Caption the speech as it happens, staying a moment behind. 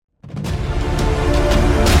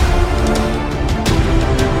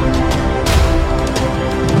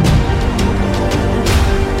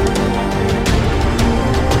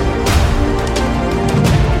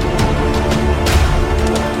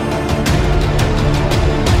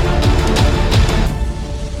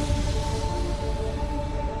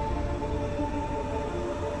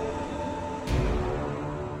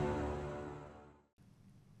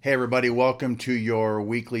Hey, everybody, welcome to your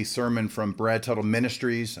weekly sermon from Brad Tuttle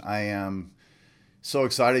Ministries. I am so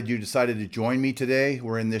excited you decided to join me today.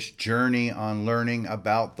 We're in this journey on learning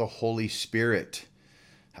about the Holy Spirit.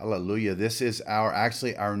 Hallelujah. This is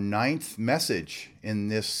our ninth message in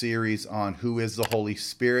this series on who is the Holy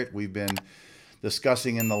Spirit. We've been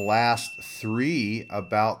discussing in the last three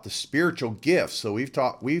about the spiritual gifts. So we've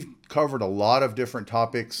covered a lot of different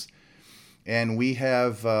topics, and we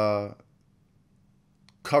have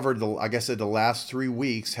covered the last 3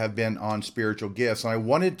 weeks have been on spiritual gifts. And I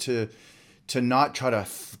wanted to not try to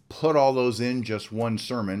put all those in just one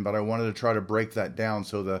sermon, but I wanted to try to break that down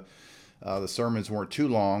so the sermons weren't too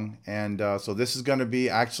long. And so this is going to be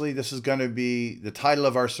the title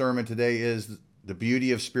of our sermon today is The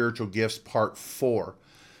Beauty of Spiritual Gifts, Part 4.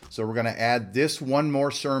 So we're going to add this one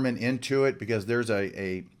more sermon into it because there's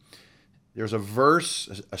a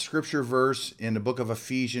scripture verse in the book of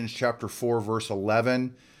Ephesians chapter 4, verse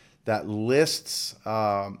 11 that lists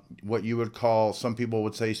what you would call, some people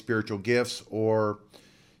would say, spiritual gifts or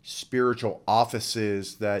spiritual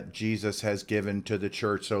offices that Jesus has given to the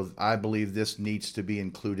church. So I believe this needs to be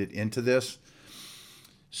included into this.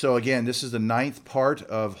 So again, this is the ninth part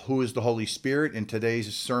of Who is the Holy Spirit, and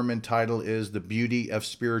today's sermon title is The Beauty of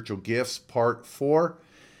Spiritual Gifts, Part 4.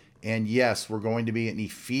 And yes, we're going to be in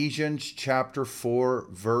Ephesians chapter 4,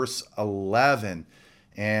 verse 11.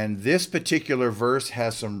 And this particular verse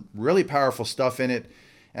has some really powerful stuff in it.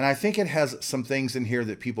 And I think it has some things in here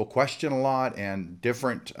that people question a lot, and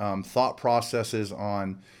different thought processes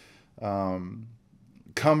on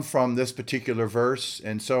come from this particular verse.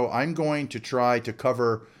 And so I'm going to try to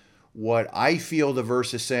cover what I feel the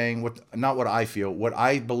verse is saying, what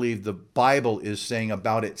I believe the Bible is saying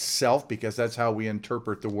about itself, because that's how we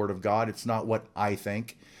interpret the Word of God. It's not what I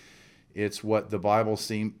think. It's what the Bible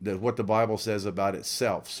says about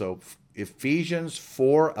itself. So Ephesians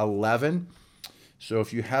 4:11. So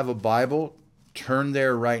if you have a Bible, turn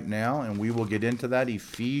there right now and we will get into that.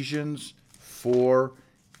 Ephesians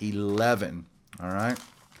 4:11. All right.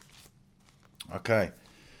 Okay.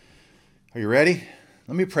 Are you ready?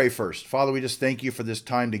 Let me pray first. Father, we just thank you for this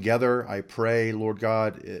time together. I pray, Lord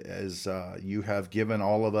God, as you have given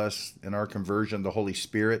all of us in our conversion the Holy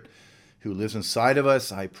Spirit who lives inside of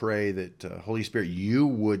us. I pray that, Holy Spirit, you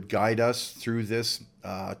would guide us through this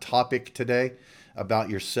topic today about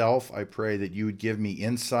yourself. I pray that you would give me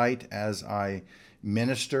insight as I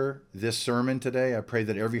minister this sermon today. I pray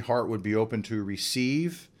that every heart would be open to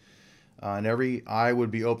receive, and every eye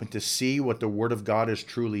would be open to see what the Word of God is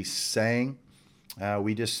truly saying.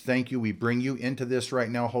 We just thank you. We bring you into this right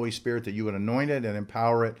now, Holy Spirit, that you would anoint it and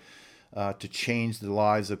empower it to change the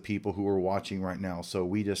lives of people who are watching right now. So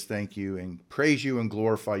we just thank you and praise you and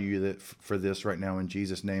glorify you for this right now in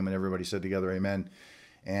Jesus' name. And everybody said together, amen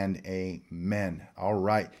and amen. All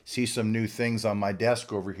right. See some new things on my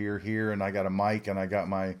desk over here, and I got a mic and I got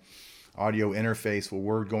my audio interface. Well,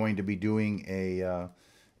 we're going to be doing a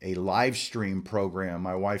live stream program,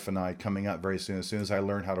 my wife and I, coming up very soon. As soon as I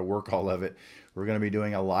learn how to work all of it, we're going to be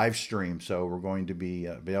doing a live stream. So we're going to be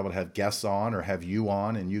able to have guests on or have you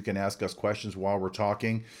on, and you can ask us questions while we're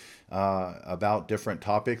talking about different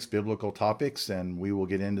topics, biblical topics, and we will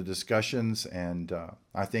get into discussions. And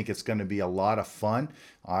I think it's going to be a lot of fun.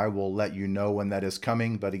 I will let you know when that is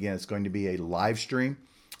coming. But again, it's going to be a live stream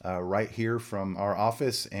right here from our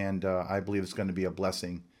office, and I believe it's going to be a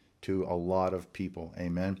blessing to a lot of people.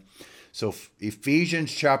 Amen. So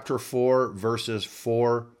Ephesians chapter 4, verses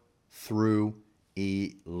 4 through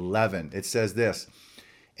 11. It says this,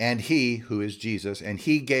 and he, who is Jesus, and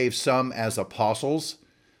he gave some as apostles,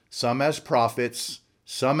 some as prophets,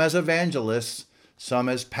 some as evangelists, some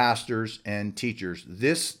as pastors and teachers.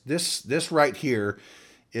 This right here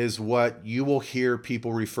is what you will hear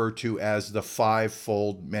people refer to as the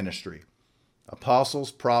fivefold ministry.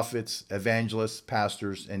 Apostles, prophets, evangelists,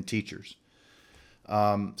 pastors, and teachers.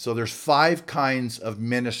 So there's 5 kinds of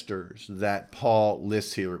ministers that Paul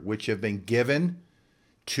lists here, which have been given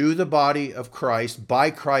to the body of Christ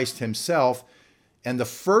by Christ himself. And the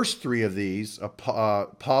first 3 of these,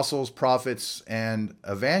 apostles, prophets, and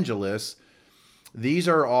evangelists, these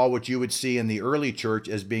are all what you would see in the early church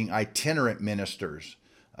as being itinerant ministers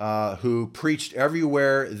who preached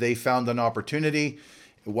everywhere they found an opportunity,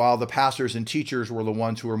 while the pastors and teachers were the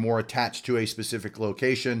ones who were more attached to a specific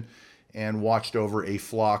location and watched over a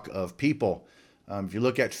flock of people. If you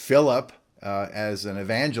look at Philip as an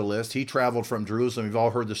evangelist, he traveled from Jerusalem. You've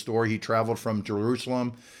all heard the story. He traveled from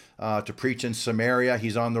Jerusalem to preach in Samaria.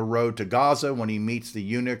 He's on the road to Gaza when he meets the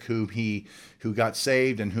eunuch who got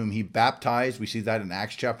saved and whom he baptized. We see that in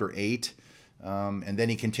Acts chapter 8. And then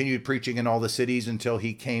he continued preaching in all the cities until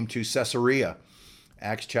he came to Caesarea.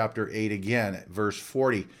 Acts chapter 8 again, at verse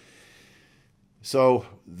 40. So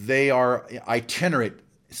they are itinerant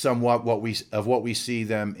somewhat what we see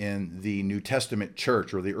them in the New Testament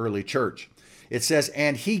church or the early church. It says,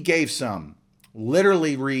 and he gave some.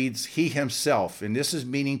 Literally reads, he himself. And this is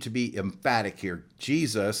meaning to be emphatic here.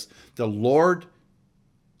 Jesus, the Lord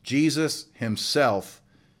Jesus himself,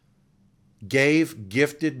 gave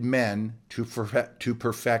gifted men to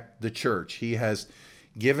perfect the church. He has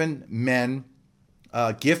given men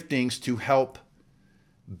giftings to help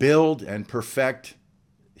build and perfect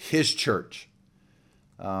his church.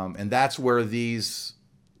 And that's where this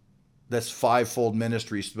fivefold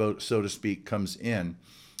ministry, so to speak, comes in.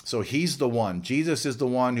 So he's the one. Jesus is the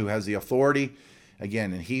one who has the authority,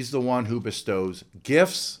 again, and he's the one who bestows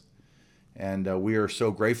gifts. And we are so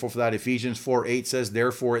grateful for that. Ephesians 4:8 says,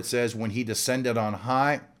 therefore it says, when he ascended on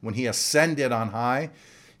high,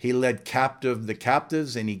 he led captive the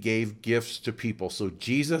captives and he gave gifts to people. So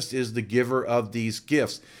Jesus is the giver of these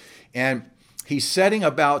gifts. And he's setting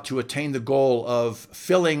about to attain the goal of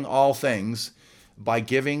filling all things by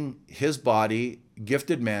giving his body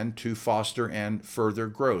gifted men to foster and further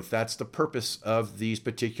growth. That's the purpose of these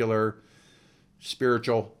particular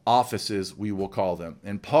spiritual offices, we will call them.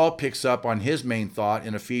 And Paul picks up on his main thought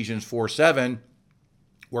in Ephesians 4:7,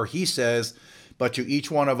 where he says, but to each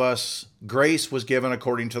one of us, grace was given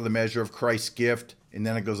according to the measure of Christ's gift. And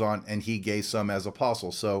then it goes on, and he gave some as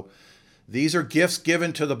apostles. So these are gifts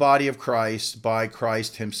given to the body of Christ by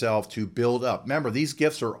Christ himself to build up. Remember, these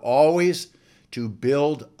gifts are always to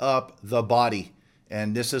build up the body.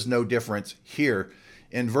 And this is no difference here.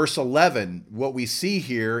 In verse 11, what we see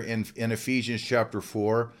here in Ephesians chapter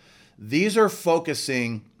 4, these are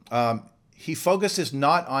focusing, he focuses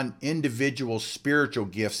not on individual spiritual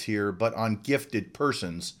gifts here, but on gifted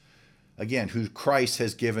persons, again, who Christ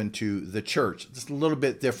has given to the church. It's a little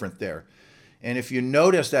bit different there. And if you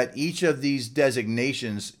notice that each of these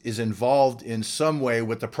designations is involved in some way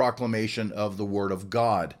with the proclamation of the Word of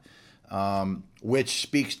God, which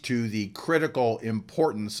speaks to the critical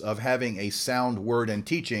importance of having a sound word and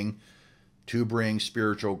teaching to bring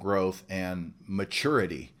spiritual growth and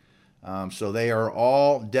maturity. So they are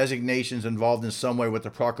all designations involved in some way with the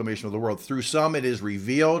proclamation of the word. Through some it is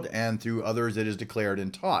revealed, and through others it is declared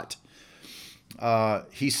and taught.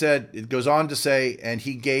 He said, it goes on to say, and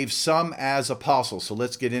he gave some as apostles. So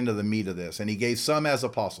let's get into the meat of this. And he gave some as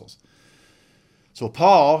apostles. So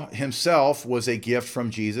Paul himself was a gift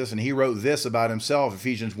from Jesus, and he wrote this about himself,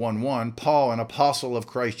 Ephesians 1:1, Paul, an apostle of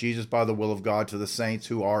Christ Jesus by the will of God to the saints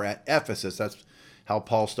who are at Ephesus. That's how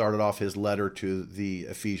Paul started off his letter to the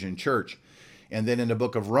Ephesian church. And then in the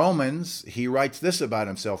book of Romans, he writes this about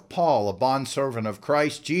himself, Paul, a bondservant of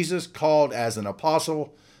Christ Jesus, called as an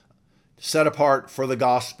apostle, set apart for the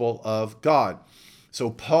gospel of God. So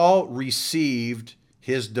Paul received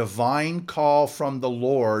his divine call from the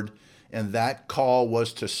Lord, and that call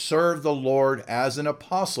was to serve the Lord as an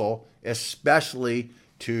apostle, especially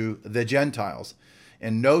to the Gentiles.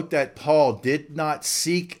 And note that Paul did not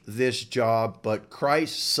seek this job, but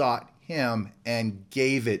Christ sought him and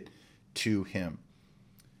gave it to him.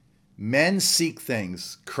 Men seek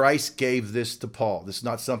things. Christ gave this to Paul. This is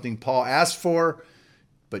not something Paul asked for,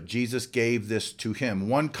 but Jesus gave this to him.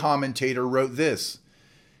 One commentator wrote this.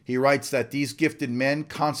 He writes that these gifted men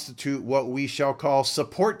constitute what we shall call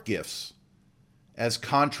support gifts, as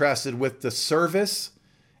contrasted with the service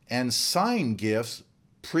and sign gifts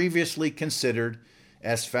previously considered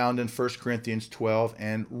as found in 1 Corinthians 12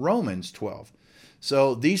 and Romans 12.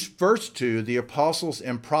 So these first two, the apostles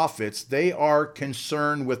and prophets, they are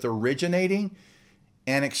concerned with originating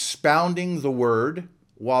and expounding the word,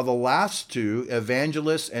 while the last two,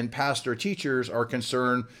 evangelists and pastor teachers, are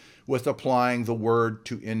concerned with applying the word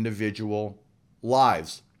to individual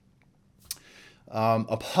lives.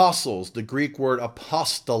 Apostles, the Greek word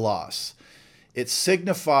apostolos, it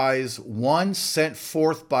signifies one sent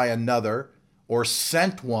forth by another, or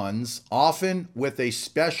sent ones, often with a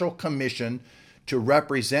special commission to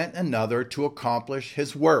represent another to accomplish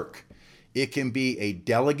his work. It can be a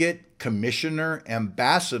delegate, commissioner,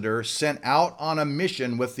 ambassador sent out on a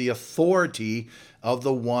mission with the authority of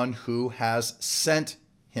the one who has sent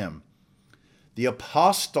him. The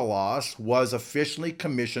apostolos was officially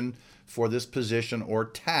commissioned for this position or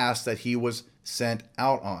task that he was sent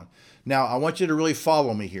out on. Now, I want you to really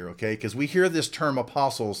follow me here, okay? Because we hear this term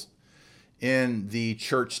apostles in the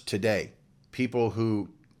church today. People who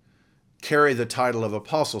carry the title of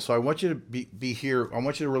apostle. So I want you to be here. I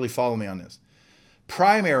want you to really follow me on this.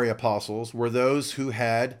 Primary apostles were those who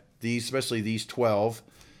had these, especially these 12.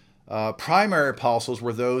 Primary apostles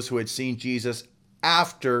were those who had seen Jesus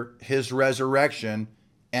after his resurrection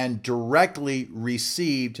and directly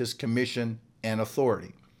received his commission and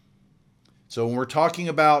authority. So when we're talking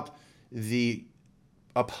about the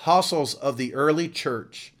apostles of the early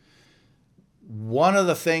church, one of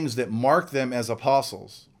the things that marked them as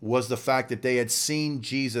apostles was the fact that they had seen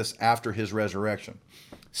Jesus after his resurrection.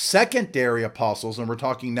 Secondary apostles, and we're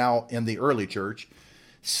talking now in the early church,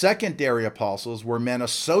 secondary apostles were men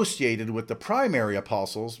associated with the primary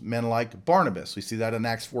apostles, men like Barnabas. We see that in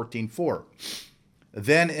Acts 14:4.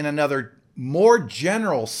 Then in another more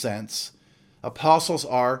general sense, apostles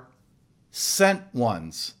are sent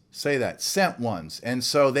ones. Say that, sent ones. And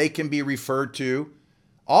so they can be referred to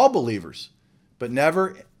all believers, but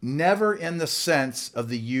never in the sense of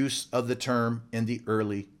the use of the term in the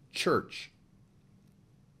early church.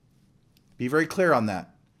 Be very clear on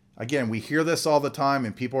that. Again, we hear this all the time,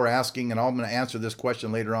 and people are asking, and I'm going to answer this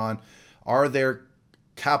question later on, are there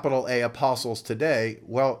capital A apostles today?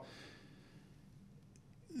 Well,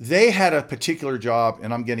 they had a particular job,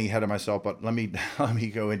 and I'm getting ahead of myself, but let me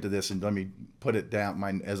go into this and let me put it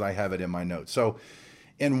down as I have it in my notes. So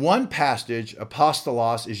in one passage,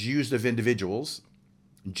 apostolos is used of individuals,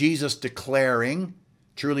 Jesus declaring,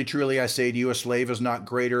 "Truly, truly, I say to you, a slave is not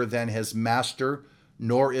greater than his master,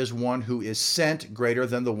 nor is one who is sent greater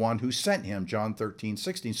than the one who sent him," John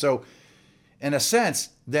 13:16. So in a sense,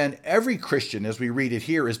 then every Christian, as we read it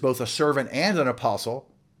here, is both a servant and an apostle,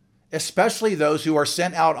 especially those who are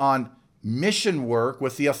sent out on mission work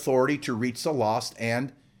with the authority to reach the lost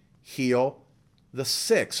and heal the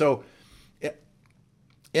sick. So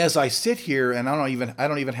as I sit here, and I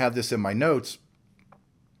don't even have this in my notes,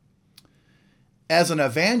 as an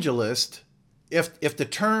evangelist, if the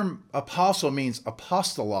term apostle means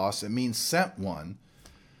apostolos, it means sent one,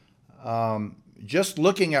 just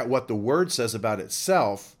looking at what the word says about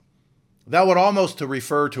itself, that would almost to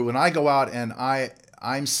refer to when I go out and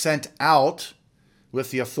I'm sent out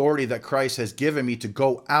with the authority that Christ has given me to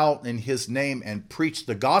go out in his name and preach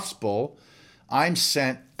the gospel. I'm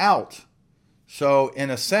sent out. So in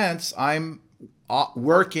a sense, I'm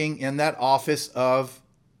working in that office of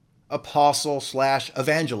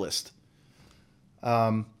apostle/evangelist.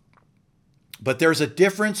 But there's a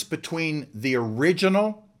difference between the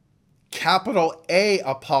original capital A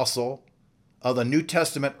apostle of the New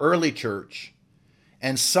Testament early church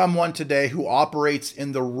and someone today who operates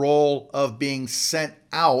in the role of being sent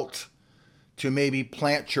out to maybe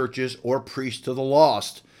plant churches or preach to the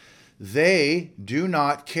lost. They do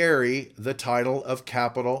not carry the title of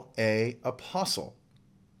capital A apostle.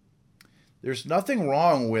 There's nothing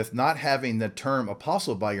wrong with not having the term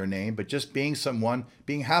apostle by your name, but just being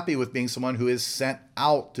happy with being someone who is sent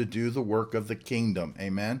out to do the work of the kingdom.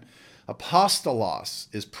 Amen. Apostolos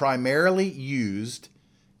is primarily used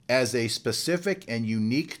as a specific and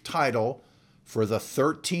unique title for the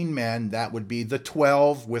 13 men. That would be the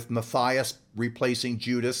 12, with Matthias replacing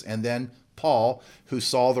Judas, and then Paul, who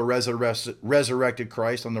saw the resurrected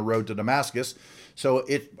Christ on the road to Damascus. So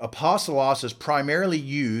apostolos is primarily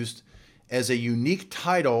used as a unique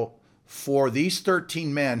title for these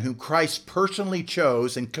 13 men whom Christ personally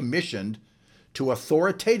chose and commissioned to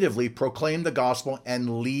authoritatively proclaim the gospel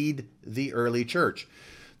and lead the early church.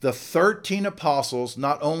 The 13 apostles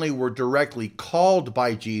not only were directly called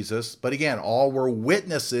by Jesus, but again, all were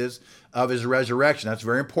witnesses of his resurrection. That's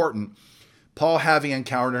very important. Paul, having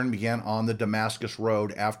encountered him, began on the Damascus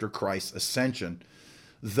road after Christ's ascension.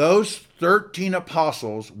 Those 13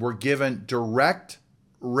 apostles were given direct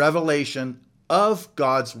revelation of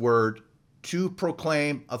God's word to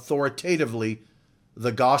proclaim authoritatively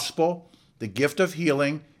the gospel, the gift of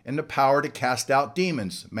healing, and the power to cast out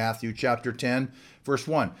demons. Matthew chapter 10, verse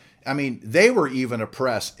 1. I mean, they were even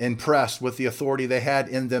impressed with the authority they had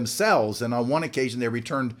in themselves. And on one occasion, they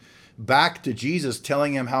returned back to Jesus,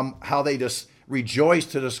 telling him how they just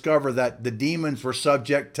rejoiced to discover that the demons were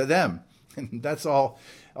subject to them. And that's all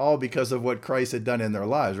because of what Christ had done in their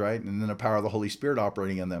lives, right? And then the power of the Holy Spirit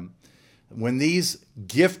operating in them. When these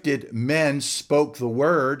gifted men spoke the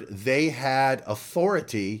word, they had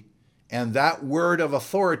authority, and that word of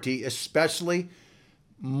authority especially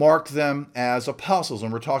marked them as apostles.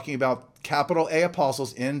 And we're talking about capital A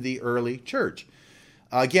apostles in the early church.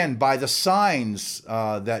 Again, by the signs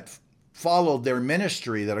that followed their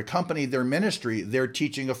ministry, that accompanied their ministry, their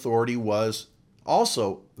teaching authority was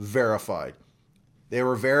also verified. They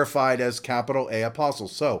were verified as capital A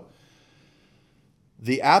apostles. So,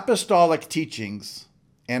 the apostolic teachings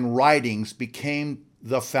and writings became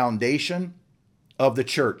the foundation of the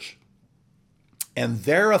church, and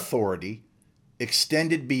their authority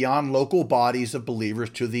extended beyond local bodies of believers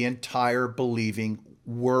to the entire believing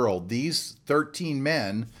world. These 13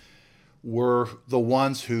 men were the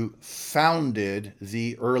ones who founded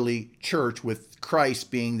the early church, with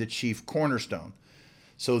Christ being the chief cornerstone.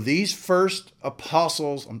 So these first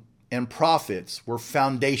apostles and prophets were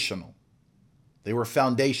foundational. They were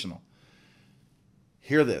foundational.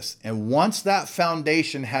 Hear this. And once that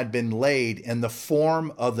foundation had been laid in the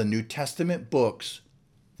form of the New Testament books,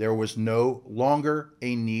 there was no longer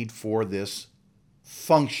a need for this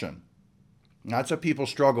function. And that's what people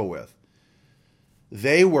struggle with.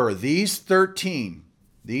 They were these 13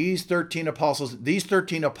 apostles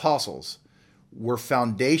were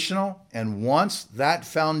foundational, and once that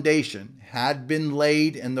foundation had been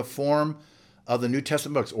laid in the form of the New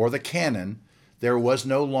Testament books or the canon, there was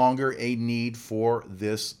no longer a need for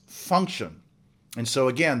this function. And so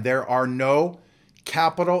again, there are no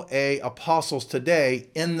capital A apostles today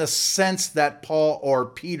in the sense that Paul or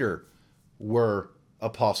Peter were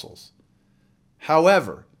apostles.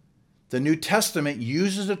 However, the New Testament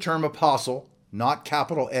uses the term apostle, not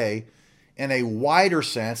capital A, in a wider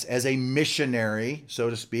sense as a missionary, so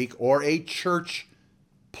to speak, or a church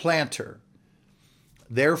planter.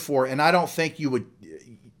 Therefore, and I don't think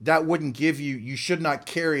that wouldn't give you should not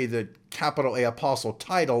carry the capital A apostle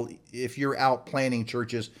title if you're out planting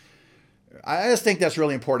churches. I just think that's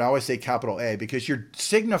really important. I always say capital A because you're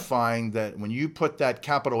signifying that when you put that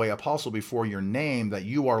capital A apostle before your name, that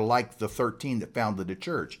you are like the 13 that founded the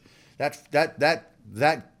church.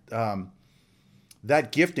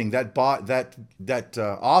 That gifting, that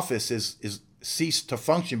office is ceased to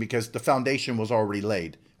function because the foundation was already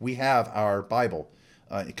laid. We have our Bible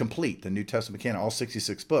complete, the New Testament canon, all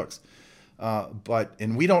 66 books.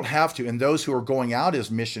 And we don't have to. And those who are going out as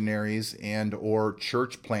missionaries and or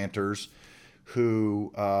church planters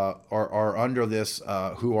who are under this,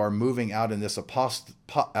 who are moving out in this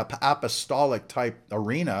apostolic type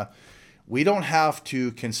arena, we don't have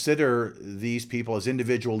to consider these people as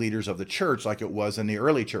individual leaders of the church like it was in the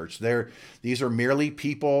early church. These are merely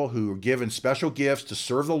people who are given special gifts to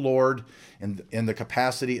serve the Lord in the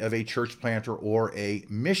capacity of a church planter or a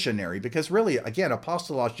missionary. Because really, again,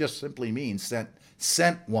 apostolos just simply means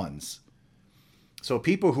sent ones. So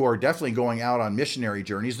people who are definitely going out on missionary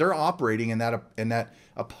journeys, they're operating in that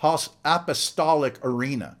apostolic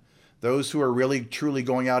arena. Those who are really truly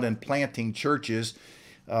going out and planting churches.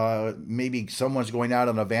 Maybe someone's going out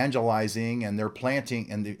and evangelizing and they're planting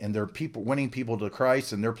and they're winning people to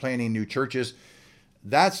Christ and they're planting new churches.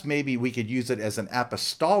 That's maybe we could use it as an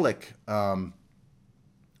apostolic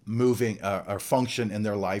moving or function in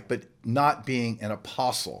their life, but not being an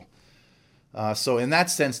apostle. So in that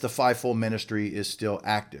sense, the fivefold ministry is still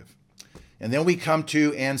active. And then we come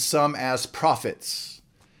to, and some as prophets.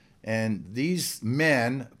 And these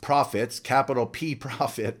men, prophets, capital P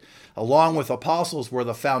prophet, along with apostles, were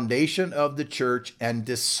the foundation of the church and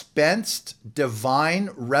dispensed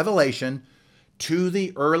divine revelation to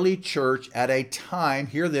the early church at a time,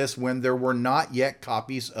 hear this, when there were not yet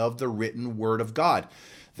copies of the written word of God.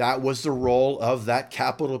 That was the role of that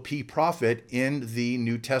capital P prophet in the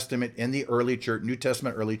New Testament, in the early church, New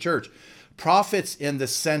Testament early church. Prophets in the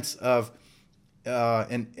sense of,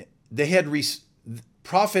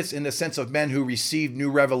 prophets in the sense of men who received new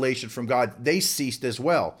revelation from God, they ceased as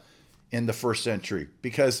well in the first century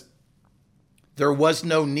because there was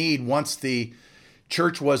no need once the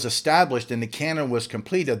church was established and the canon was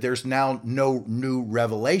completed. There's now no new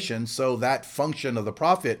revelation, so that function of the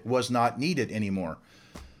prophet was not needed anymore.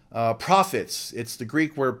 Prophets, it's the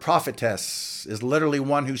Greek word prophetess, is literally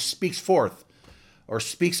one who speaks forth or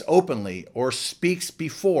speaks openly or speaks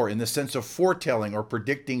before in the sense of foretelling or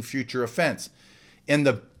predicting future events. In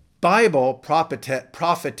the Bible,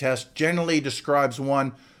 prophetess generally describes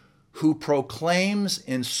one who proclaims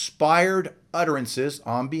inspired utterances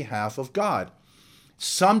on behalf of God.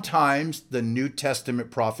 Sometimes the New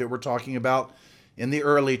Testament prophet we're talking about in the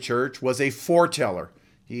early church was a foreteller.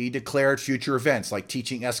 He declared future events like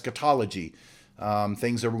teaching eschatology,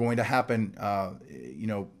 things that were going to happen,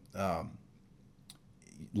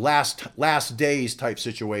 last days type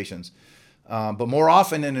situations. But more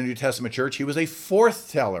often in the New Testament church, he was a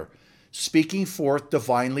forth-teller, speaking forth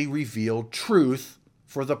divinely revealed truth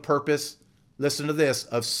for the purpose, listen to this,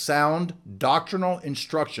 of sound doctrinal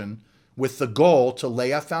instruction with the goal to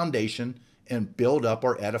lay a foundation and build up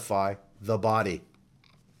or edify the body.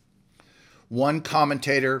 One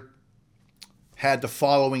commentator had the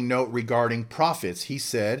following note regarding prophets. He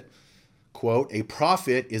said, quote, "A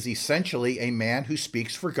prophet is essentially a man who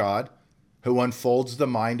speaks for God, who unfolds the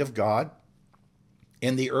mind of God.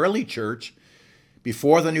 In the early church,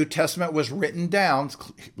 before the New Testament was written down,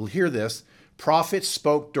 hear this, prophets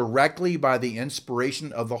spoke directly by the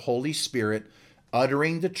inspiration of the Holy Spirit,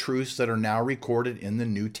 uttering the truths that are now recorded in the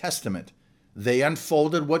New Testament. They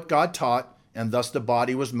unfolded what God taught, and thus the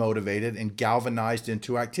body was motivated and galvanized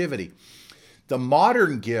into activity. The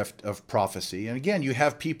modern gift of prophecy, and again, you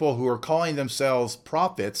have people who are calling themselves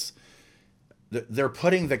prophets, they're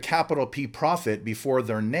putting the capital P prophet before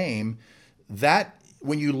their name. That,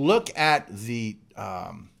 when you look at the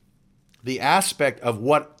aspect of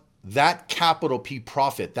what that capital P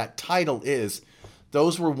prophet, that title is,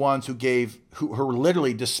 those were ones who were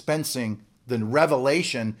literally dispensing the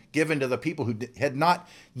revelation given to the people who had not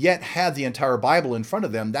yet had the entire Bible in front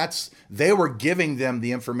of them. They were giving them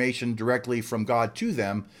the information directly from God to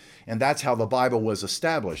them, and that's how the Bible was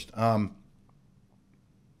established.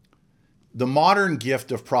 The modern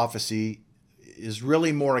gift of prophecy is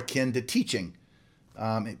really more akin to teaching,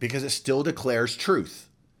 because it still declares truth.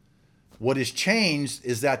 What has changed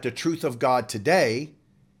is that the truth of God today,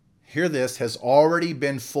 hear this, has already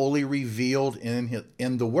been fully revealed in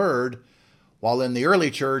the Word, while in the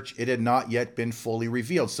early church, it had not yet been fully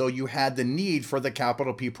revealed. So you had the need for the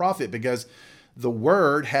capital P prophet because the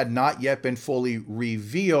Word had not yet been fully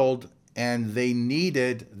revealed, and they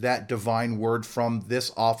needed that divine word from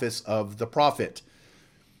this office of the prophet.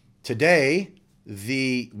 Today,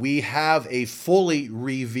 we have a fully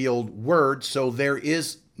revealed word, so there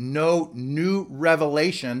is no new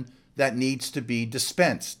revelation that needs to be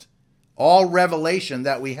dispensed. All revelation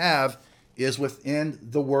that we have is within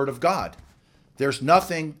the Word of God. There's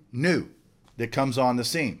nothing new that comes on the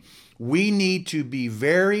scene. We need to be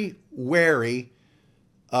very wary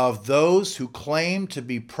of those who claim to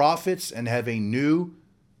be prophets and have a new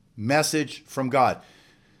message from God.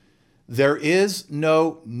 There is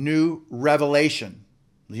no new revelation.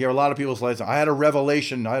 You hear a lot of people say, I had a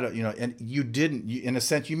revelation, and you didn't. In a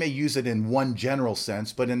sense, you may use it in one general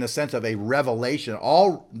sense, but in the sense of a revelation,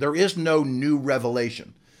 there is no new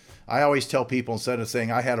revelation. I always tell people, instead of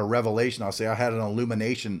saying I had a revelation, I'll say I had an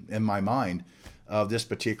illumination in my mind of this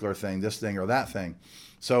particular thing, this thing or that thing.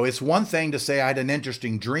 So it's one thing to say I had an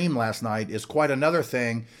interesting dream last night. It's quite another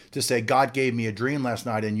thing to say God gave me a dream last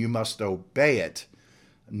night and you must obey it.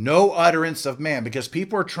 No utterance of man, because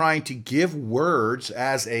people are trying to give words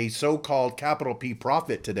as a so-called capital P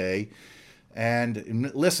prophet today.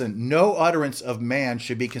 And listen, no utterance of man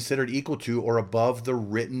should be considered equal to or above the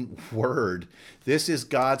written word. This is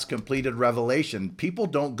God's completed revelation. People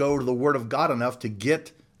don't go to the Word of God enough to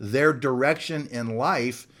get their direction in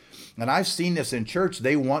life. And I've seen this in church.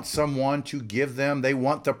 They want someone to give them, they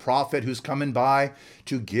want the prophet who's coming by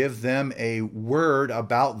to give them a word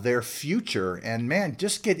about their future. And man,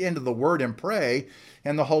 just get into the Word and pray,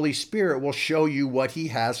 and the Holy Spirit will show you what He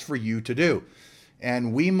has for you to do.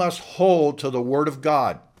 And we must hold to the Word of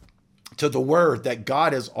God, to the Word that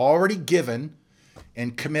God has already given,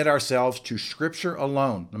 and commit ourselves to Scripture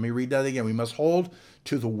alone. Let me read that again. We must hold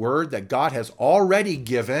to the Word that God has already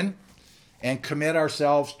given and commit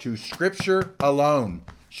ourselves to Scripture alone.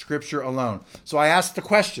 Scripture alone. So I ask the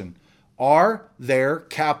question, are there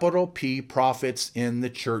capital P prophets in the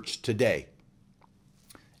church today?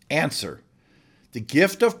 Answer. The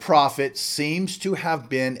gift of prophet seems to have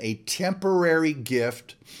been a temporary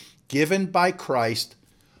gift given by Christ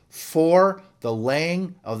for the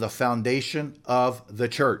laying of the foundation of the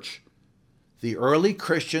church. The early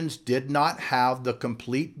Christians did not have the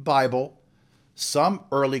complete Bible. Some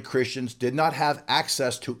early Christians did not have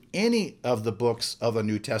access to any of the books of the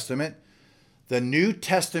New Testament. The New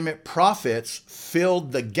Testament prophets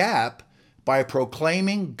filled the gap by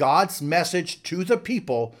proclaiming God's message to the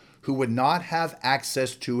people who would not have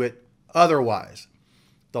access to it otherwise.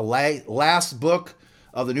 The last book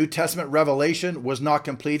of the New Testament, Revelation, was not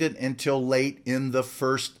completed until late in the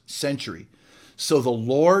 1st century. So the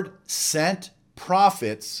Lord sent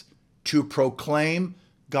prophets to proclaim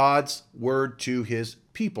God's word to His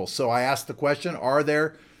people. So I ask the question, are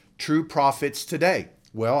there true prophets today?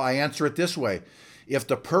 Well, I answer it this way. If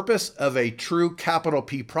the purpose of a true capital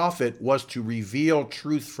P prophet was to reveal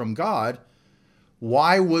truth from God,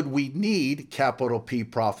 why would we need capital P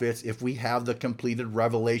prophets if we have the completed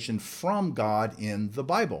revelation from God in the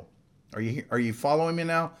Bible? Are you following me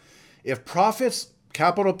now? If prophets,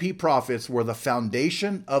 capital P prophets, were the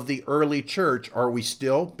foundation of the early church, are we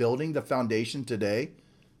still building the foundation today?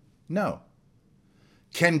 No.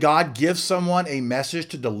 Can God give someone a message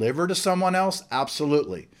to deliver to someone else?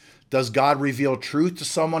 Absolutely. Does God reveal truth to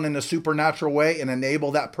someone in a supernatural way and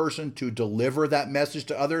enable that person to deliver that message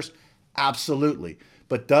to others? Absolutely.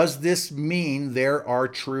 But does this mean there are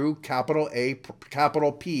true capital A,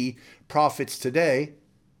 capital P prophets today?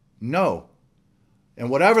 No. And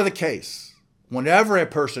whatever the case, whenever a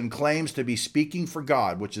person claims to be speaking for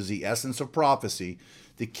God, which is the essence of prophecy,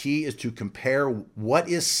 the key is to compare what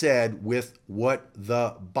is said with what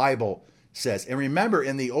the Bible says. And remember,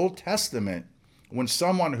 in the Old Testament, when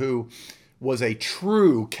someone who was a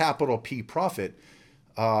true capital P prophet,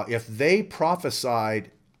 if they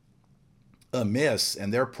prophesied amiss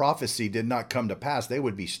and their prophecy did not come to pass, they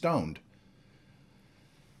would be stoned.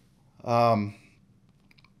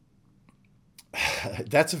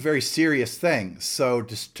 That's a very serious thing. So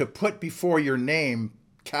just to put before your name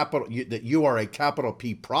that you are a capital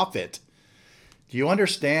P prophet, do you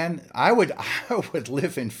understand? I would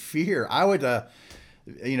live in fear. I would, to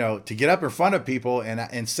get up in front of people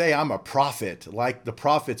and say I'm a prophet, like the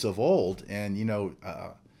prophets of old. And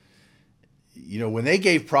when they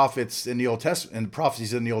gave prophets in the Old Testament and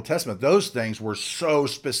prophecies in the Old Testament, those things were so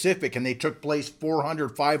specific, and they took place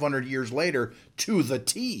 400, 500 years later to the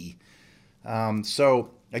T.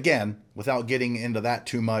 So again, without getting into that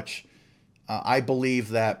too much, I believe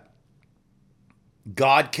that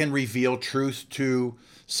God can reveal truth to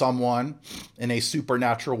someone in a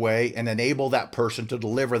supernatural way and enable that person to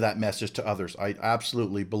deliver that message to others. I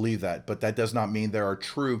absolutely believe that, but that does not mean there are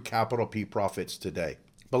true capital P prophets today.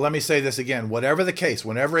 But let me say this again, whatever the case,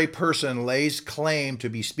 whenever a person lays claim to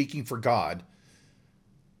be speaking for God,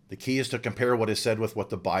 the key is to compare what is said with what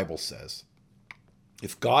the Bible says.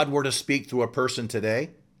 If God were to speak through a person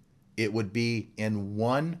today, it would be in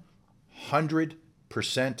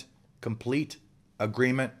 100% complete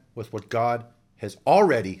agreement with what God has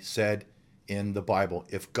already said in the Bible.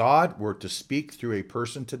 If God were to speak through a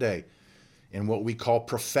person today, in what we call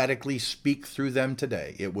prophetically speak through them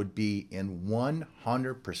today, it would be in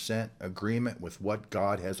 100% agreement with what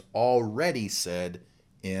God has already said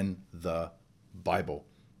in the Bible.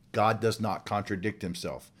 God does not contradict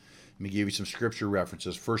himself. Let me give you some scripture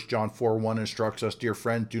references. 1 John 4:1 instructs us, dear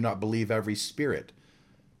friend, do not believe every spirit,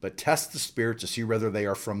 but test the spirits to see whether they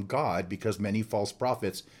are from God, because many false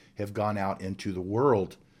prophets have gone out into the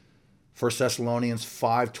world. 1 Thessalonians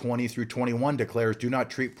 5:20 through 21 declares, do not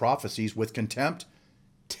treat prophecies with contempt.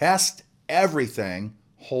 Test everything.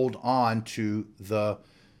 Hold on to the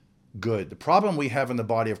good. The problem we have in the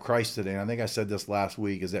body of Christ today, and I think I said this last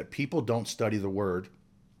week, is that people don't study the word.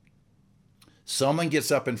 Someone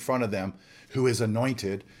gets up in front of them who is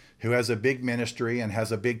anointed, who has a big ministry and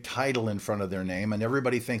has a big title in front of their name, and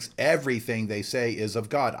everybody thinks everything they say is of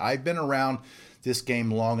God. I've been around this game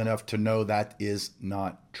long enough to know that is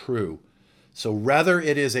not true. So whether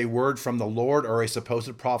it is a word from the Lord or a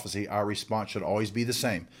supposed prophecy, our response should always be the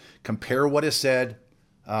same. Compare what is said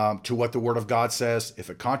to what the Word of God says. If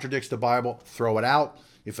it contradicts the Bible, throw it out.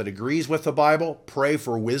 If it agrees with the Bible, pray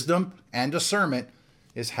for wisdom and discernment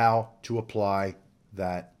is how to apply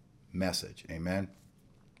that message. Amen.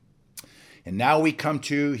 And now we come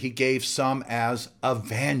to, he gave some as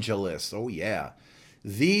evangelists. Oh yeah.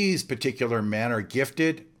 These particular men are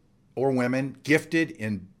gifted, or women, gifted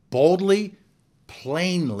in boldly,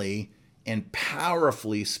 plainly, and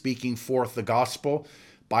powerfully speaking forth the gospel,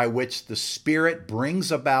 by which the Spirit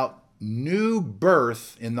brings about new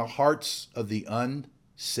birth in the hearts of the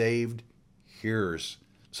unsaved hearers.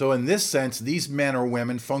 So in this sense, these men or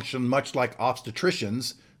women function much like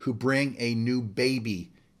obstetricians who bring a new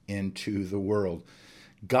baby into the world.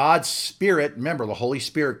 God's Spirit, remember, the Holy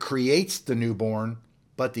Spirit creates the newborn,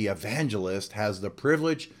 but the evangelist has the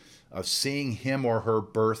privilege of seeing him or her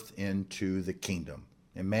birth into the kingdom.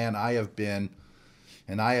 And man, I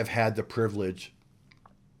have had the privilege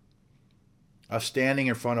of standing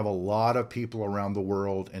in front of a lot of people around the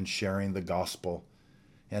world and sharing the gospel.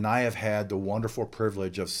 And I have had the wonderful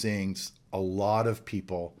privilege of seeing a lot of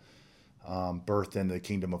people birthed into the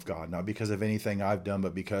kingdom of God. Not because of anything I've done,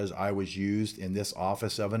 but because I was used in this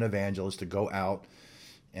office of an evangelist to go out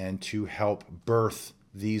and to help birth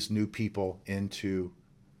these new people into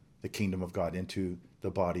the kingdom of God, into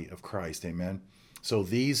the body of Christ. Amen. So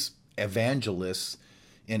these evangelists,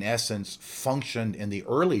 in essence, functioned in the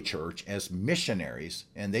early church as missionaries,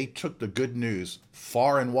 and they took the good news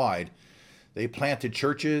far and wide. They planted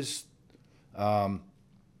churches, but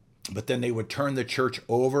then they would turn the church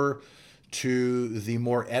over to the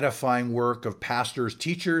more edifying work of pastors,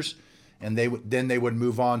 teachers, and then they would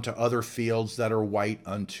move on to other fields that are white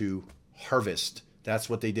unto harvest. That's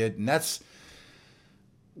what they did, and that's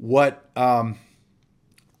what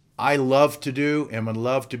I love to do and would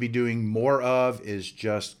love to be doing more of, is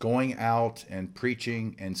just going out and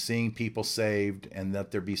preaching and seeing people saved, and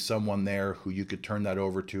that there be someone there who you could turn that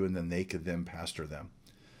over to, and then they could then pastor them.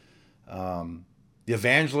 The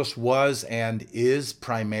evangelist was and is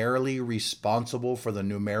primarily responsible for the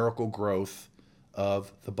numerical growth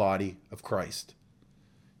of the body of Christ.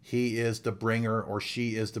 He is the bringer, or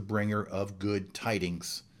she is the bringer of good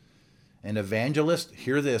tidings. An evangelist,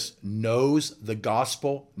 hear this, knows the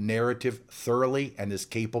gospel narrative thoroughly and is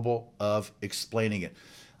capable of explaining it.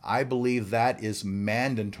 I believe that is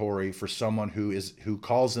mandatory for someone who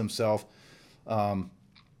calls himself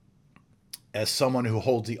as someone who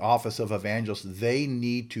holds the office of evangelist. They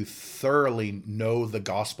need to thoroughly know the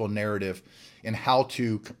gospel narrative and how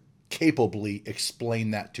to capably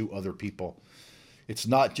explain that to other people. It's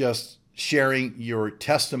not just sharing your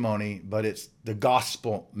testimony, but it's the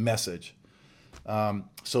gospel message.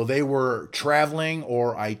 So they were traveling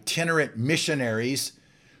or itinerant missionaries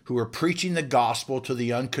who were preaching the gospel to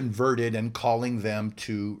the unconverted and calling them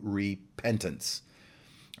to repentance.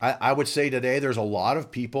 I would say today there's a lot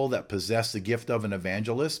of people that possess the gift of an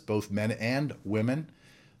evangelist, both men and women.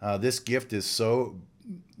 This gift is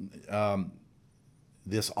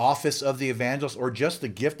this office of the evangelist, or just the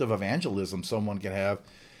gift of evangelism someone can have.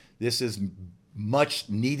 This is much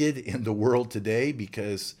needed in the world today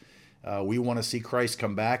because we want to see Christ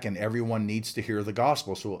come back and everyone needs to hear the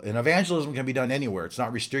gospel. So an evangelism can be done anywhere. It's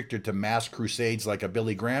not restricted to mass crusades like a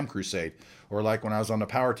Billy Graham crusade, or like when I was on the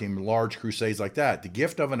power team, large crusades like that. The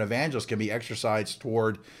gift of an evangelist can be exercised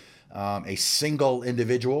toward a single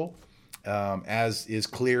individual, as is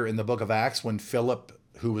clear in the book of Acts when Philip,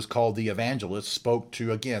 who was called the evangelist, spoke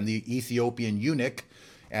to, again, the Ethiopian eunuch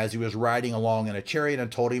as he was riding along in a chariot and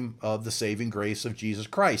told him of the saving grace of Jesus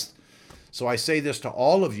Christ. So I say this to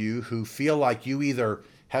all of you who feel like you either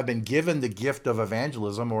have been given the gift of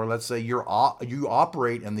evangelism, or let's say you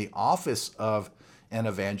operate in the office of an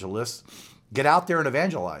evangelist. Get out there and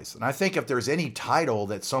evangelize. And I think if there's any title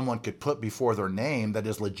that someone could put before their name that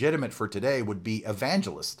is legitimate for today, would be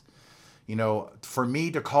evangelist. You know, for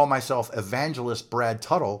me to call myself Evangelist Brad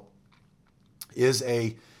Tuttle is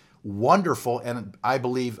a wonderful and I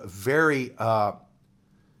believe very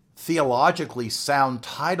theologically sound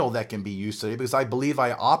title that can be used today, because I believe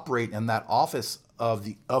I operate in that office of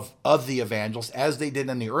the evangelist, as they did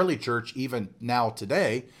in the early church, even now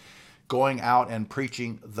today, going out and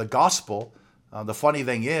preaching the gospel. The funny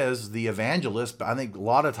thing is, the evangelist, I think a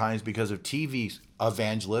lot of times because of TV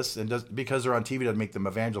evangelists, and because they're on TV doesn't make them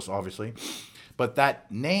evangelists, obviously, but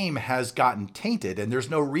that name has gotten tainted, and there's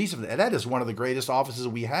no reason for that. That is one of the greatest offices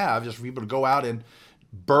we have, just for people to go out and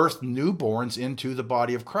birth newborns into the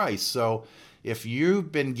body of Christ. So if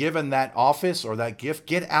you've been given that office or that gift,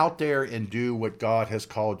 get out there and do what God has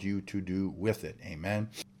called you to do with it. Amen.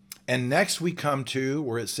 And next we come to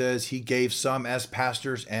where it says he gave some as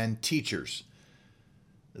pastors and teachers.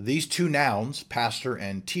 These two nouns, pastor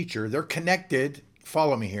and teacher, they're connected,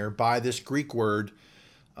 follow me here, by this Greek word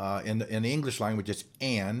in the English language, it's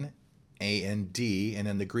an, A-N-D, and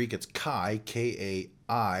in the Greek it's kai,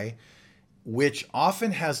 K-A-I, which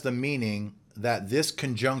often has the meaning that this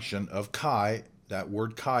conjunction of kai, that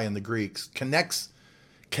word kai in the Greeks, connects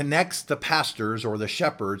the pastors or the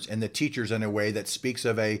shepherds and the teachers in a way that speaks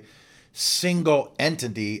of a single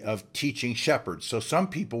entity of teaching shepherds. So some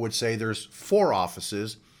people would say there's four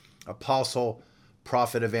offices: apostle,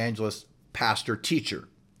 prophet, evangelist, pastor, teacher.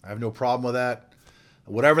 I have no problem with that.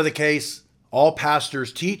 Whatever the case, all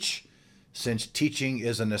pastors teach, since teaching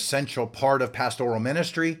is an essential part of pastoral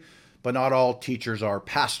ministry, but not all teachers are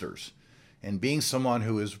pastors. And being someone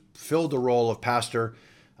who has filled the role of pastor,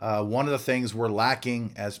 one of the things we're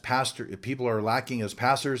lacking as people are lacking as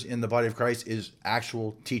pastors in the body of Christ is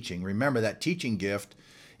actual teaching. Remember that teaching gift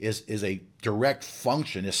is a direct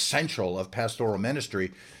function, essential of pastoral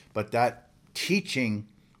ministry, but that teaching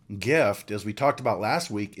gift, as we talked about last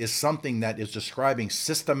week, is something that is describing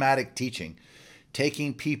systematic teaching,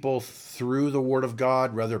 taking people through the Word of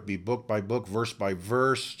God, whether it be book by book, verse by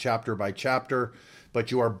verse, chapter by chapter,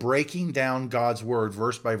 but you are breaking down God's Word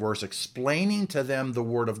verse by verse, explaining to them the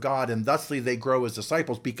Word of God, and thusly they grow as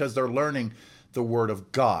disciples because they're learning the Word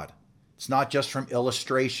of God. It's not just from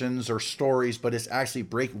illustrations or stories, but it's actually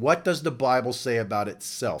what does the Bible say about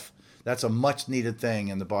itself? That's a much needed thing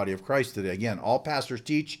in the body of Christ today. Again, all pastors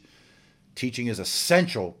teach. Teaching is an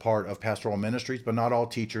essential part of pastoral ministries, but not all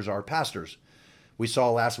teachers are pastors. We saw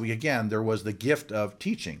last week, again, there was the gift of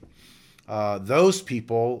teaching. Those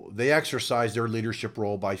people, they exercise their leadership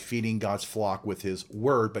role by feeding God's flock with his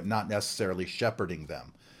word, but not necessarily shepherding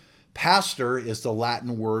them. Pastor is the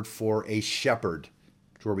Latin word for a shepherd,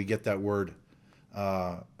 where we get that word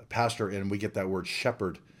pastor and we get that word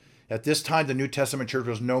shepherd. At this time, the New Testament church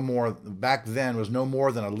was no more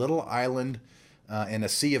than a little island in a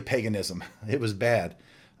sea of paganism. It was bad.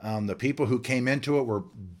 The people who came into it were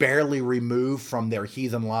barely removed from their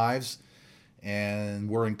heathen lives and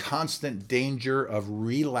were in constant danger of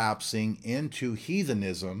relapsing into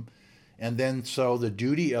heathenism. And then so the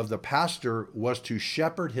duty of the pastor was to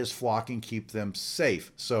shepherd his flock and keep them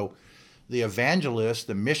safe. So the evangelist,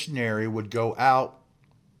 the missionary, would go out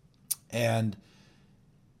and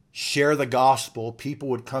share the gospel. People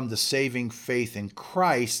would come to saving faith in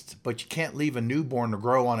Christ, but you can't leave a newborn to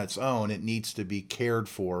grow on its own. It needs to be cared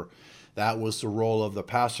for. That was the role of the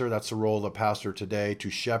pastor. That's the role of the pastor today, to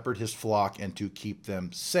shepherd his flock and to keep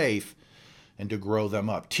them safe and to grow them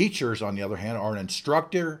up. Teachers, on the other hand, are an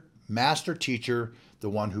instructor, master teacher, the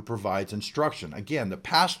one who provides instruction. Again, the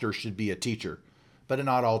pastor should be a teacher, but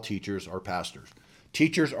not all teachers are pastors.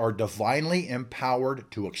 Teachers are divinely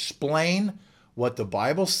empowered to explain what the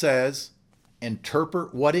Bible says,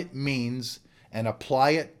 interpret what it means, and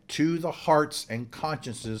apply it to the hearts and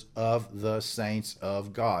consciences of the saints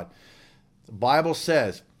of God. The Bible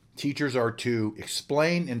says teachers are to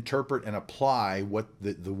explain, interpret, and apply what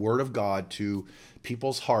the Word of God to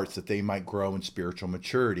people's hearts that they might grow in spiritual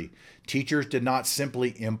maturity. Teachers did not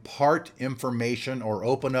simply impart information or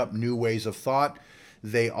open up new ways of thought.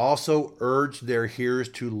 They also urged their hearers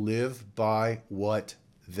to live by what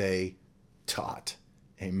they taught.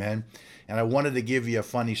 Amen. And I wanted to give you a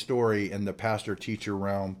funny story in the pastor-teacher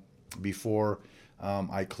realm before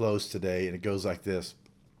I close today, and it goes like this.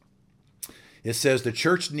 It says, the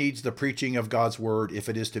church needs the preaching of God's word if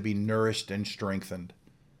it is to be nourished and strengthened.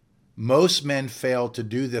 Most men fail to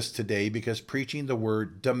do this today because preaching the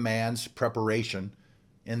word demands preparation,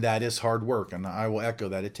 and that is hard work. And I will echo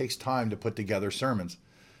that. It takes time to put together sermons.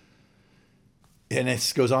 And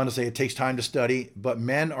it goes on to say it takes time to study, but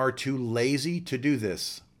men are too lazy to do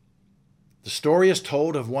this. The story is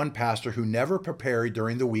told of one pastor who never prepared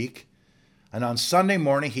during the week, and on Sunday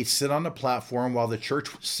morning he'd sit on the platform while the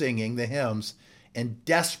church was singing the hymns and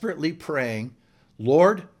desperately praying,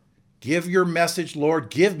 Lord, give your message, Lord,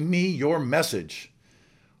 give me your message.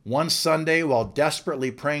 One Sunday, while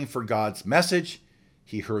desperately praying for God's message,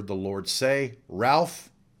 he heard the Lord say, Ralph,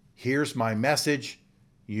 here's my message.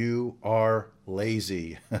 You are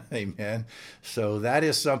lazy. Amen. So that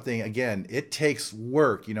is something, again, it takes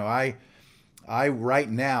work. You know, I right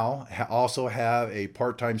now also have a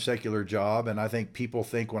part-time secular job, and I think people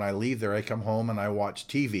think when I leave there, I come home and I watch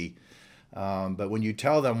TV. But when you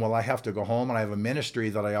tell them, well, I have to go home and I have a ministry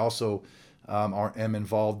that I also am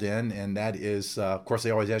involved in, and that is, of course,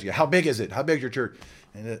 they always ask you, how big is it? How big is your church?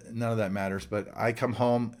 And none of that matters. But I come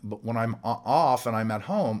home, but when I'm off and I'm at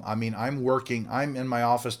home, I mean, I'm working, I'm in my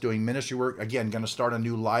office doing ministry work. Again, going to start a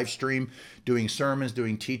new live stream, doing sermons,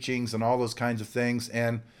 doing teachings, and all those kinds of things.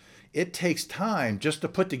 And it takes time just to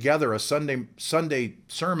put together a Sunday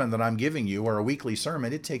sermon that I'm giving you, or a weekly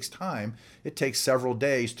sermon. It takes time. It takes several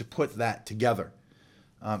days to put that together.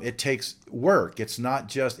 It takes work. It's not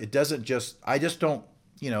just, it doesn't just, I just don't,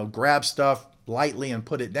 grab stuff lightly and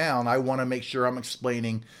put it down. I want to make sure I'm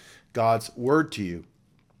explaining God's word to you.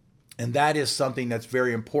 And that is something that's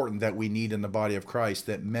very important that we need in the body of Christ,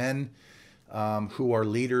 that men who are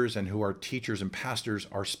leaders and who are teachers and pastors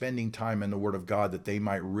are spending time in the word of God, that they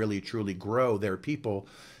might really truly grow their people.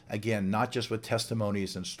 Again, not just with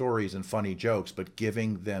testimonies and stories and funny jokes, but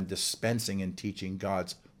giving them, dispensing and teaching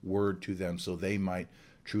God's word to them so they might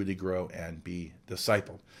truly grow and be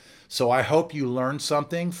discipled. So I hope you learned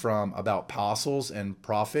something about apostles and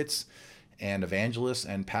prophets and evangelists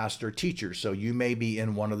and pastor teachers. So you may be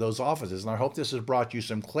in one of those offices. And I hope this has brought you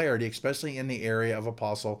some clarity, especially in the area of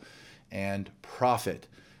apostle and prophet.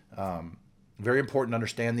 Very important to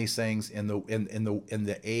understand these things in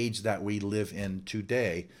the age that we live in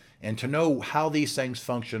today, and to know how these things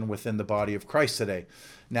function within the body of Christ today.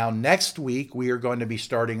 Now, next week, we are going to be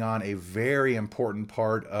starting on a very important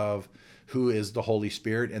part of who is the Holy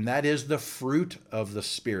Spirit, and that is the fruit of the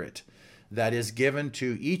Spirit that is given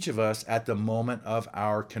to each of us at the moment of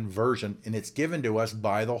our conversion, and it's given to us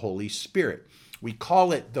by the Holy Spirit. We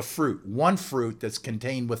call it the fruit, one fruit that's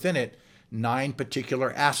contained within it 9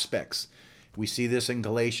 particular aspects. We see this in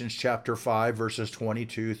Galatians chapter 5, verses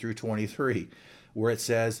 22 through 23, where it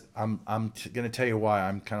says, I'm going to tell you why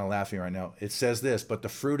I'm kind of laughing right now. It says this, but the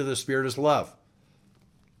fruit of the Spirit is love,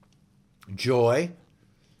 joy,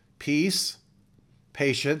 peace,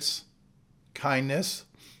 patience, kindness,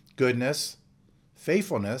 goodness,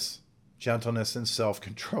 faithfulness, gentleness, and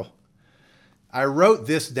self-control. I wrote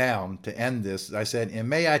this down to end this. I said, and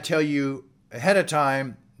may I tell you ahead of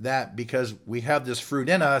time that because we have this fruit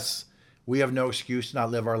in us, we have no excuse to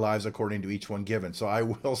not live our lives according to each one given. So I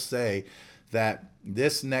will say that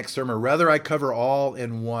this next sermon, whether I cover all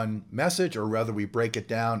in one message or whether we break it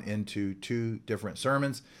down into 2 different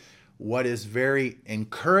sermons, what is very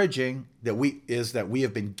encouraging is that we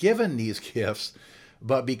have been given these gifts,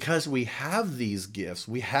 but because we have these gifts,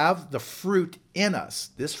 we have the fruit in us,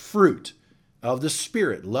 this fruit of the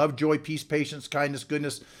Spirit, love, joy, peace, patience, kindness,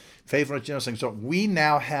 goodness, faithfulness, gentleness, and so we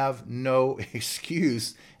now have no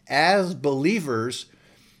excuse as believers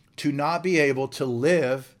to not be able to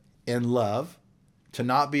live in love, to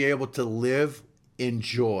not be able to live in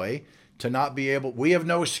joy, we have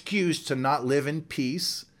no excuse to not live in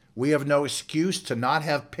peace. We have no excuse to not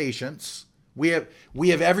have patience. We have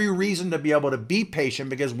every reason to be able to be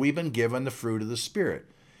patient because we've been given the fruit of the Spirit.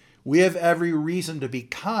 We have every reason to be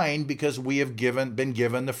kind because we have been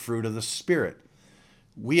given the fruit of the Spirit.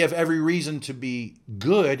 We have every reason to be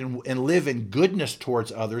good and live in goodness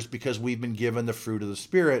towards others because we've been given the fruit of the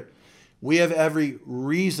Spirit. We have every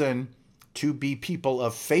reason to be people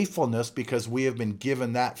of faithfulness because we have been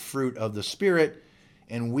given that fruit of the Spirit.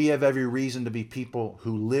 And we have every reason to be people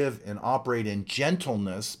who live and operate in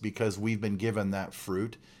gentleness because we've been given that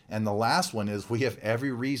fruit. And the last one is we have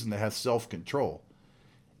every reason to have self-control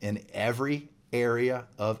in every area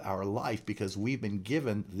of our life because we've been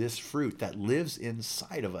given this fruit that lives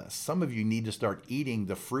inside of us. Some of you need to start eating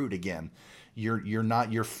the fruit again.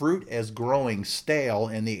 Your fruit is growing stale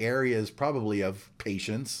in the areas probably of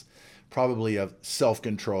patience, probably of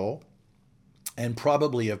self-control, and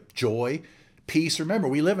probably of joy, peace. Remember,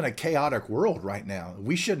 we live in a chaotic world right now.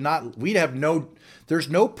 There's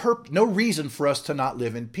no reason for us to not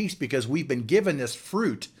live in peace because we've been given this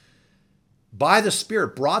fruit by the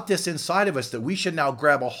Spirit, brought this inside of us that we should now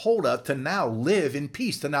grab a hold of to now live in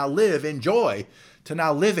peace, to now live in joy, to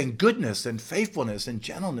now live in goodness and faithfulness and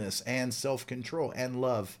gentleness and self-control and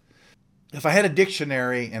love. If I had a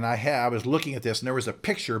dictionary and I was looking at this and there was a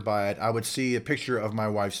picture by it, I would see a picture of my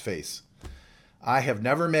wife's face. I have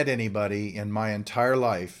never met anybody in my entire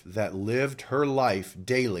life that lived her life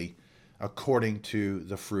daily according to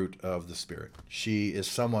the fruit of the Spirit. She is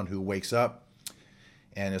someone who wakes up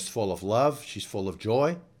and is full of love. She's full of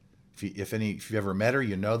joy. If you've ever met her,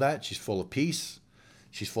 you know that. She's full of peace.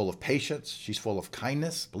 She's full of patience. She's full of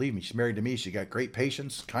kindness. Believe me, she's married to me. She got great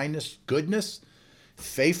patience, kindness, goodness,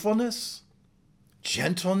 faithfulness,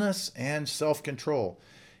 gentleness, and self-control.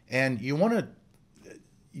 And you want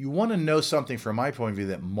to know something from my point of view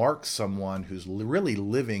that marks someone who's really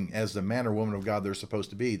living as the man or woman of God they're supposed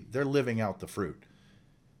to be. They're living out the fruit.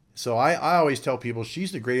 So I always tell people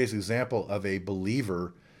she's the greatest example of a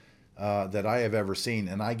believer that I have ever seen,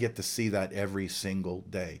 and I get to see that every single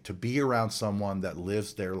day. To be around someone that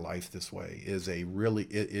lives their life this way is it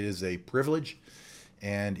is a privilege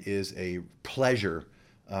and is a pleasure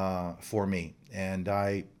for me. And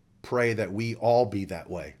I pray that we all be that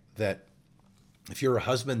way. That if you're a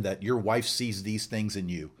husband, that your wife sees these things in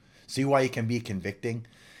you. See why it can be convicting?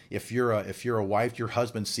 If you're a wife, your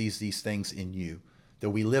husband sees these things in you. That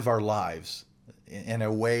we live our lives in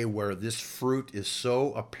a way where this fruit is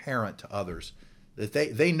so apparent to others that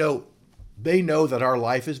they know that our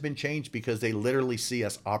life has been changed because they literally see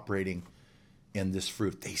us operating in this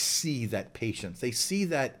fruit. They see that patience. They see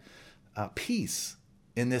that peace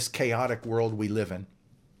in this chaotic world we live in.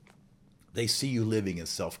 They see you living in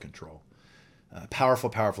self-control. Powerful,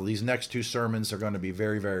 powerful. These next two sermons are going to be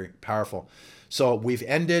very, very powerful. So we've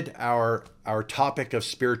ended our topic of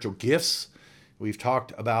spiritual gifts. We've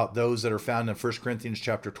talked about those that are found in 1 Corinthians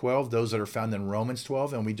chapter 12, those that are found in Romans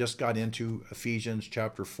 12, and we just got into Ephesians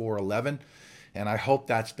chapter 4:11. And I hope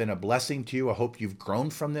that's been a blessing to you. I hope you've grown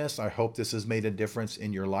from this. I hope this has made a difference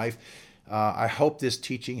in your life. I hope this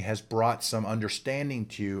teaching has brought some understanding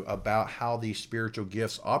to you about how these spiritual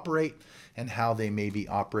gifts operate and how they may be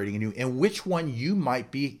operating in you, and which one you might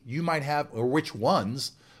have, or which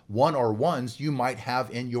ones you might have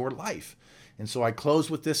in your life. And so I close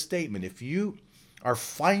with this statement. If you are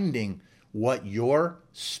finding what your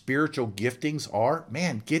spiritual giftings are,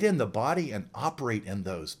 man, get in the body and operate in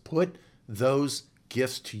those. Put those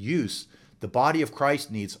gifts to use. The body of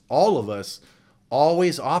Christ needs all of us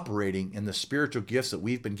always operating in the spiritual gifts that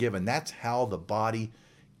we've been given. That's how the body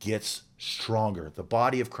gets stronger. The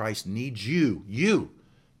body of Christ needs you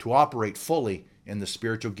to operate fully in the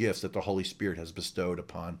spiritual gifts that the Holy Spirit has bestowed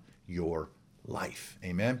upon your life.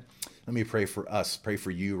 Amen. Let me pray for us, pray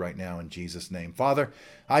for you right now in Jesus' name. Father,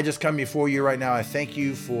 I just come before you right now. I thank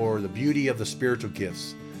you for the beauty of the spiritual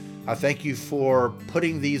gifts. I thank you for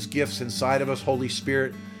putting these gifts inside of us, Holy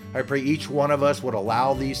Spirit. I pray each one of us would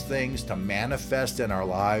allow these things to manifest in our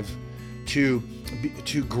lives, to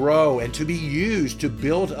grow and to be used to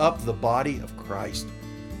build up the body of Christ.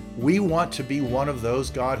 We want to be one of those,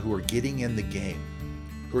 God, who are getting in the game,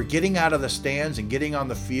 who are getting out of the stands and getting on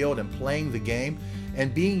the field and playing the game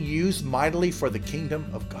and being used mightily for the kingdom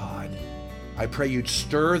of God. I pray you'd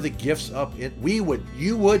stir the gifts up. You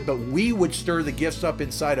would stir the gifts up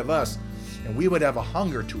inside of us, and we would have a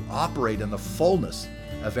hunger to operate in the fullness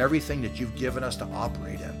of everything that you've given us to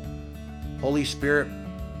operate in. Holy Spirit,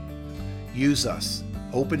 Use us.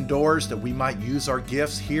 Open doors that we might use our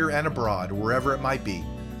gifts here and abroad, wherever it might be,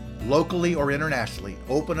 locally or internationally.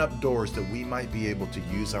 Open up doors that we might be able to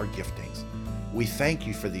use our giftings. We thank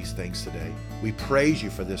you for these things today. We praise you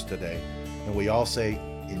for this today. And we all say,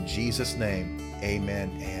 in Jesus' name, amen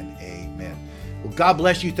and amen. Well, God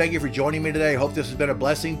bless you. Thank you for joining me today. I hope this has been a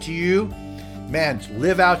blessing to you. Man,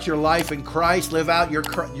 live out your life in Christ. Live out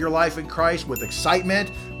your life in Christ with excitement,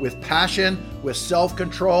 with passion, with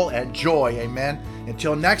self-control and joy. Amen.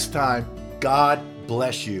 Until next time, God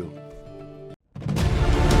bless you.